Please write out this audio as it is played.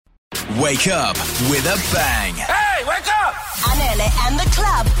Wake up with a bang. Hey, wake up! Anele and the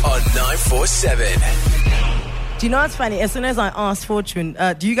club. On 947. Do you know what's funny? As soon as I asked Fortune,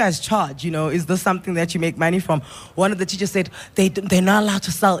 do you guys charge? You know, is this something that you make money from? One of the teachers said they're not allowed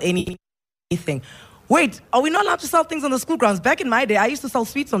to sell anything. Wait, are we not allowed to sell things on the school grounds? Back in my day, I used to sell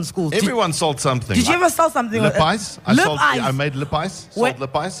sweets on schools. Everyone sold something. Did you ever sell something? Lip ice? I made lip ice. Wait, Sold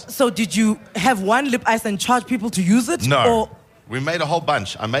lip ice. So did you have one lip ice and charge people to use it? No. Or We made a whole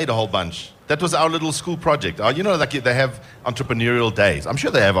bunch. I made a whole bunch. That was our little school project. You know, like they have entrepreneurial days. I'm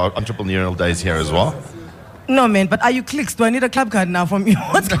sure they have entrepreneurial days here as well. No, man, but are you clicks? Do I need a club card now from you?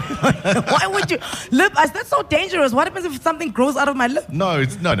 What's going on? Why would you? Lip ice, that's so dangerous. What happens if something grows out of my lip? No. We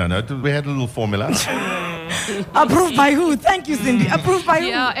had a little formula. Approved by who? Thank you, Cindy. Approved by who?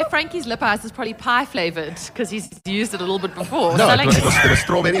 Yeah, Frankie's lip ice is probably pie flavored because he's used it a little bit before. No, So it was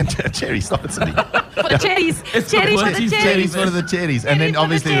strawberry and cherry. Stop it, Cindy. for the cherries. Cherries for the Cherries cherries. for the cherries. And then Cherries for the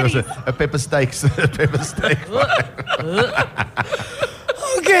obviously there was cherries. a pepper steaks. Pepper steak.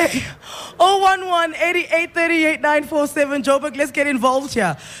 Okay. 011-8838-947. Joburg, let's get involved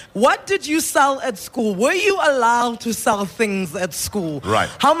here. What did you sell at school? Were you allowed to sell things at school? Right.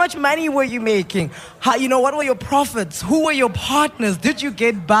 How much money were you making? What were your profits? Who were your partners? Did you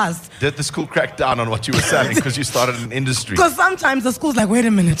get buzzed? Did the school crack down on what you were selling because you started an industry? Because sometimes the school's like, wait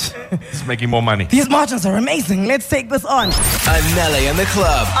a minute. It's making more money. These margins are amazing. Let's take this on. Anele and the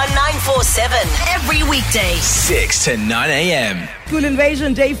club. On 947. Every weekday. 6 to 9 a.m. School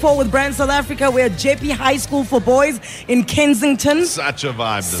Invasion Day 4 with Brand South Africa. We're at JP High School for Boys in Kensington. Such a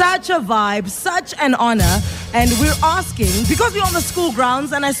vibe. Such a vibe, such an honor. And we're asking, because we're on the school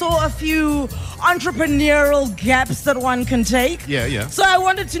grounds and I saw a few entrepreneurial gaps that one can take. Yeah. So I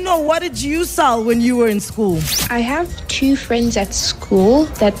wanted to know, what did you sell when you were in school? I have two friends at school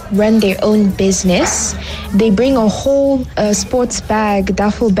that run their own business. They bring a whole sports bag,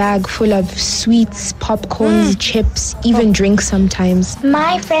 duffel bag full of sweets, popcorns, chips, even drinks sometimes.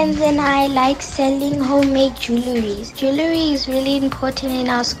 My friends and I like selling homemade jewelry. Jewelry is really important in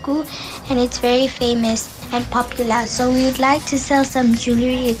our school and it's very famous and popular. So we would like to sell some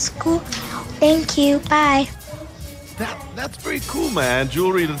jewelry at school. Thank you. Bye. That's very cool, man.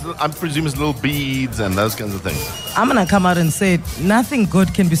 Jewelry, I presume it's little beads and those kinds of things. I'm going to come out and say it. Nothing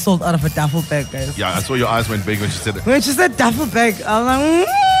good can be sold out of a duffel bag, guys. Yeah, I saw your eyes went big when she said it. When she said duffel bag, I was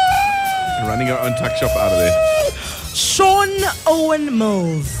like, Running her own tuck shop out of there. Sean Owen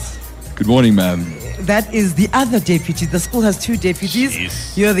Mills. Good morning, ma'am. That is the other deputy. The school has two deputies.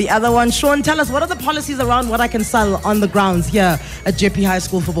 Jeez. You're the other one. Sean, tell us, what are the policies around what I can sell on the grounds here at JP High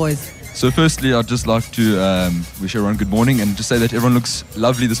School for Boys? So firstly, I'd just like to wish everyone good morning and just say that everyone looks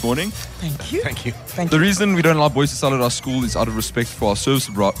lovely this morning. Thank you. Thank you. Thank The you. reason we don't allow boys to sell at our school is out of respect for our service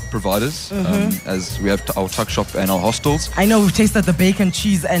providers, as we have our tuck shop and our hostels. I know we've tasted the bacon,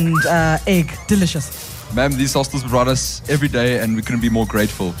 cheese, and egg. Delicious. Ma'am, these hostels provide us every day and we couldn't be more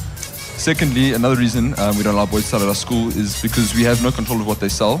grateful. Secondly, another reason we don't allow boys to sell at our school is because we have no control of what they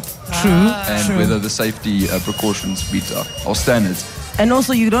sell True. and whether the safety precautions meet our standards. And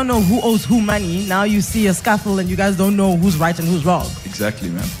also, you don't know who owes who money. Now you see a scuffle and you guys don't know who's right and who's wrong. Exactly,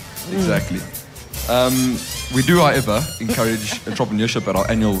 ma'am. Exactly. We do, however, encourage entrepreneurship at our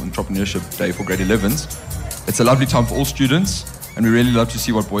annual entrepreneurship day for grade 11s. It's a lovely time for all students, and we really love to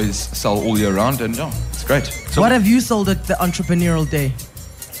see what boys sell all year round, and yeah, it's great. So, What have you sold at the entrepreneurial day?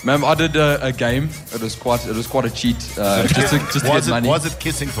 ma'am, I did a game. It was quite a cheat, just to get money. Was it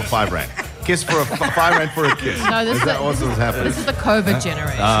kissing for 5 rand? Kiss for 5 rand for a kiss. No, this is that what was happening? This is the COVID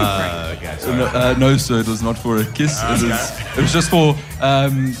generation. Okay, sorry. No, sir, it was not for a kiss. It was just for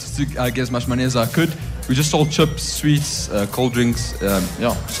just to get as much money as I could. We just sold chips, sweets, cold drinks. So it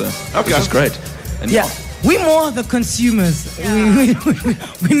was just great. And Yeah. We're more the consumers.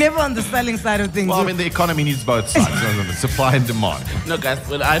 We're never on the selling side of things. Well, I mean, the economy needs both sides, doesn't it? Supply and demand. No, guys,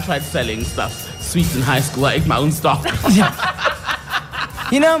 when I tried selling stuff, sweets in high school, I ate my own stock.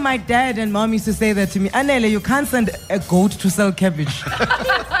 You know, my dad and mom used to say that to me. Anele, you can't send a goat to sell cabbage.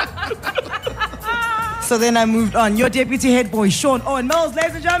 So then I moved on. Your deputy head boy, Sean Owen Mills.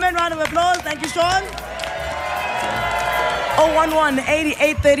 Ladies and gentlemen, round of applause. Thank you, Sean.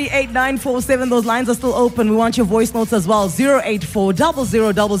 011-8838-947. Those lines are still open. We want your voice notes as well.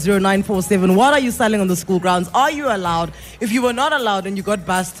 084-0000-947. What are you selling on the school grounds? Are you allowed? If you were not allowed and you got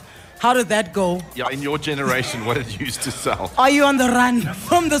bust, how did that go? Yeah, in your generation, what did you used to sell? Are you on the run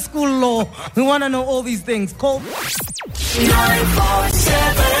from the school law? We want to know all these things. Call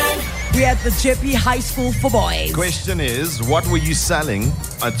 947. We're at the JP High School for Boys. Question is, what were you selling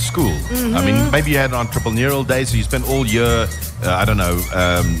at school? I mean, maybe you had an entrepreneurial day, so you spent all year,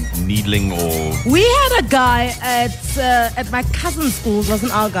 needling or... We had a guy at my cousin's school, it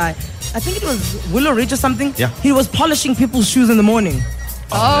wasn't our guy, I think it was Willow Ridge or something. Yeah. He was polishing people's shoes in the morning.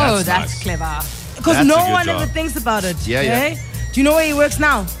 Oh, that's that's nice. clever. Because That's a no good one job. ever thinks about it. Yeah, yeah. okay? Do you know where he works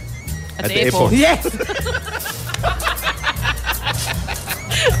now? At the airport. Yes.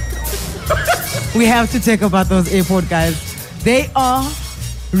 We have to talk about those airport guys. They are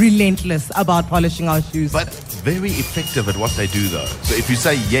relentless about polishing our shoes. But very effective at what they do, though. So if you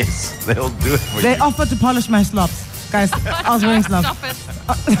say yes, they'll do it for They you. offered to polish my slops. Guys, I was wearing slops.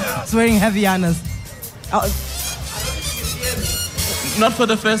 Stop it. I was wearing Havianas. Not for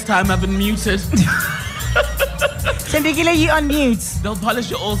the first time, I've been muted. Sendikile, you on mute. They'll polish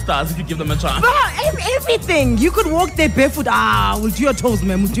your all-stars if you give them a chance. Everything. You could walk there barefoot. We'll do your toes,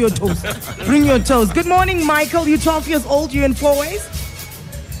 man. We'll do your toes. Bring your toes. Good morning, Michael. You're 12 years old. You're in 4 ways.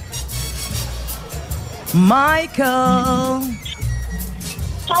 Michael.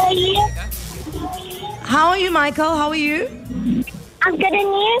 How are you? How are you, Michael? How are you? I'm good, and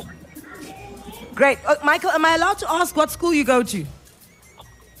you? Great. Michael, am I allowed to ask what school you go to?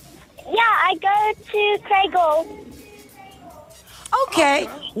 Yeah, I go to Craig Hall. Okay.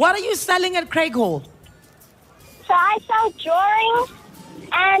 What are you selling at Craig Hall? So I sell drawings,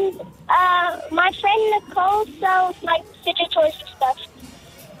 and my friend Nicole sells like fidget toys and stuff.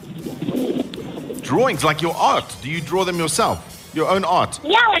 Drawings, like your art. Do you draw them yourself? Your own art?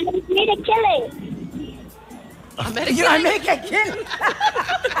 Yeah, I made a killing. I make a kid.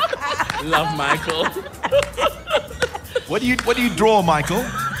 Love Michael. What do you draw, Michael?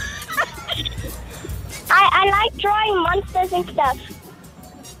 I like drawing monsters and stuff.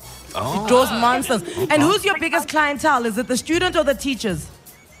 Oh. Draws monsters. And who's your biggest clientele? Is it the student or the teachers?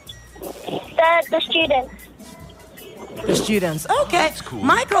 The students. The students. Okay. that's cool.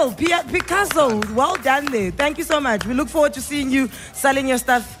 Michael, Picasso, well done there. Thank you so much. We look forward to seeing you selling your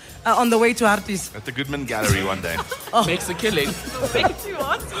stuff on the way to Artis. At the Goodman Gallery one day. Makes a killing.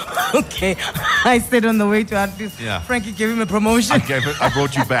 Okay. I said on the way to Artis. Yeah. Frankie gave him a promotion. I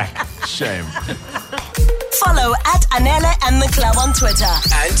brought you back. Shame. Follow at Anela and the Club on Twitter.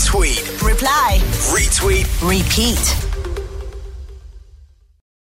 And tweet, Reply, retweet, repeat.